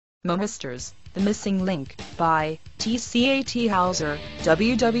Memristors, The Missing Link, by T.C.A.T. Hauser,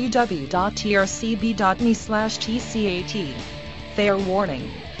 www.trcb.me/tcat. Fair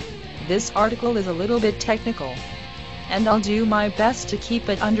warning. This article is a little bit technical, and I'll do my best to keep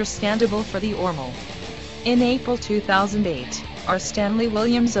it understandable for the ORML. In April 2008, R. Stanley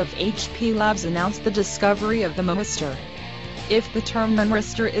Williams of HP Labs announced the discovery of the memristor. If the term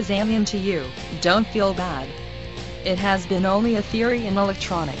memristor is alien to you, don't feel bad. It has been only a theory in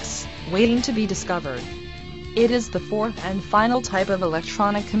electronics, waiting to be discovered. It is the fourth and final type of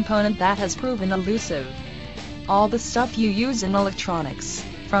electronic component that has proven elusive. All the stuff you use in electronics,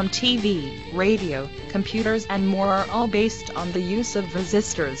 from TV, radio, computers and more, are all based on the use of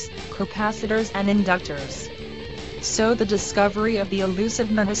resistors, capacitors and inductors. So the discovery of the elusive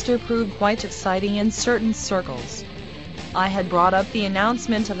memristor proved quite exciting in certain circles. I had brought up the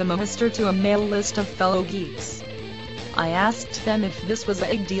announcement of the memristor to a mail list of fellow geeks. I asked them if this was a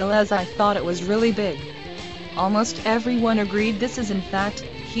big deal, as I thought it was really big. Almost everyone agreed this is in fact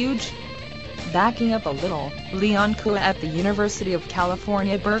huge. Backing up a little, Leon Kuo at the University of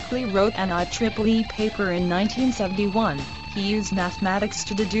California, Berkeley wrote an IEEE paper in 1971. He used mathematics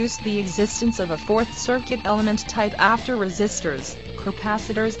to deduce the existence of a fourth circuit element type after resistors,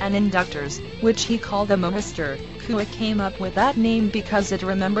 capacitors and inductors, which he called a memristor. Kuo came up with that name because it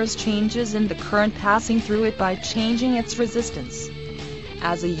remembers changes in the current passing through it by changing its resistance.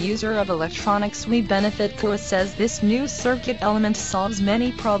 As a user of electronics we benefit. Kuo says this new circuit element solves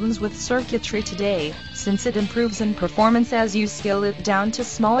many problems with circuitry today, since it improves in performance as you scale it down to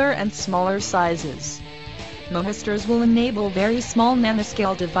smaller and smaller sizes. Memristors will enable very small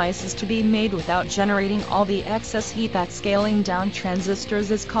nanoscale devices to be made without generating all the excess heat that scaling down transistors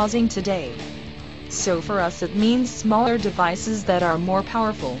is causing today. So for us it means smaller devices that are more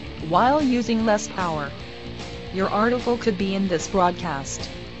powerful, while using less power. Your article could be in this broadcast.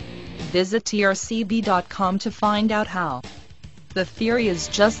 Visit trcb.com to find out how. The theory is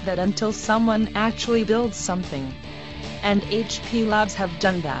just that until someone actually builds something. And HP Labs have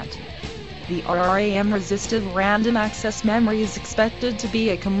done that. The RAM resistive random access memory is expected to be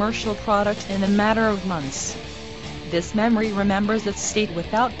a commercial product in a matter of months. This memory remembers its state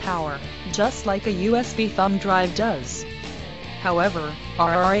without power, just like a USB thumb drive does. However,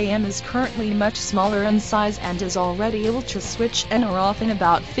 RAM is currently much smaller in size and is already able to switch on or off in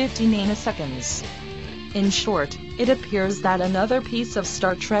about 50 nanoseconds. In short, it appears that another piece of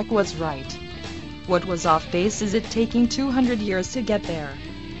Star Trek was right. What was off base is it taking 200 years to get there.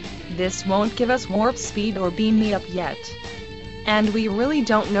 This won't give us warp speed or beam me up yet. And we really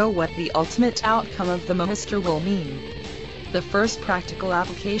don't know what the ultimate outcome of the memristor will mean. The first practical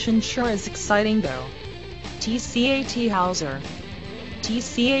application sure is exciting though. T.C.A.T. Hauser.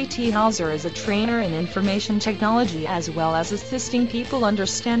 T.C.A.T. Hauser is a trainer in information technology as well as assisting people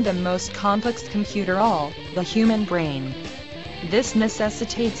understand the most complex computer, the human brain. This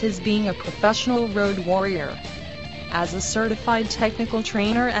necessitates his being a professional road warrior. As a certified technical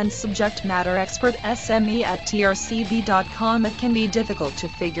trainer and subject matter expert SME at trcb.com, it can be difficult to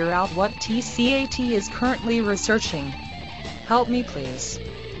figure out what T.C.A.T. is currently researching. Help me please.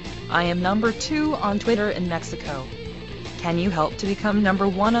 I am number 2 on Twitter in Mexico. Can you help to become number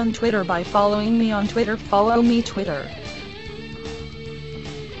 1 on Twitter by following me on Twitter? Follow me Twitter.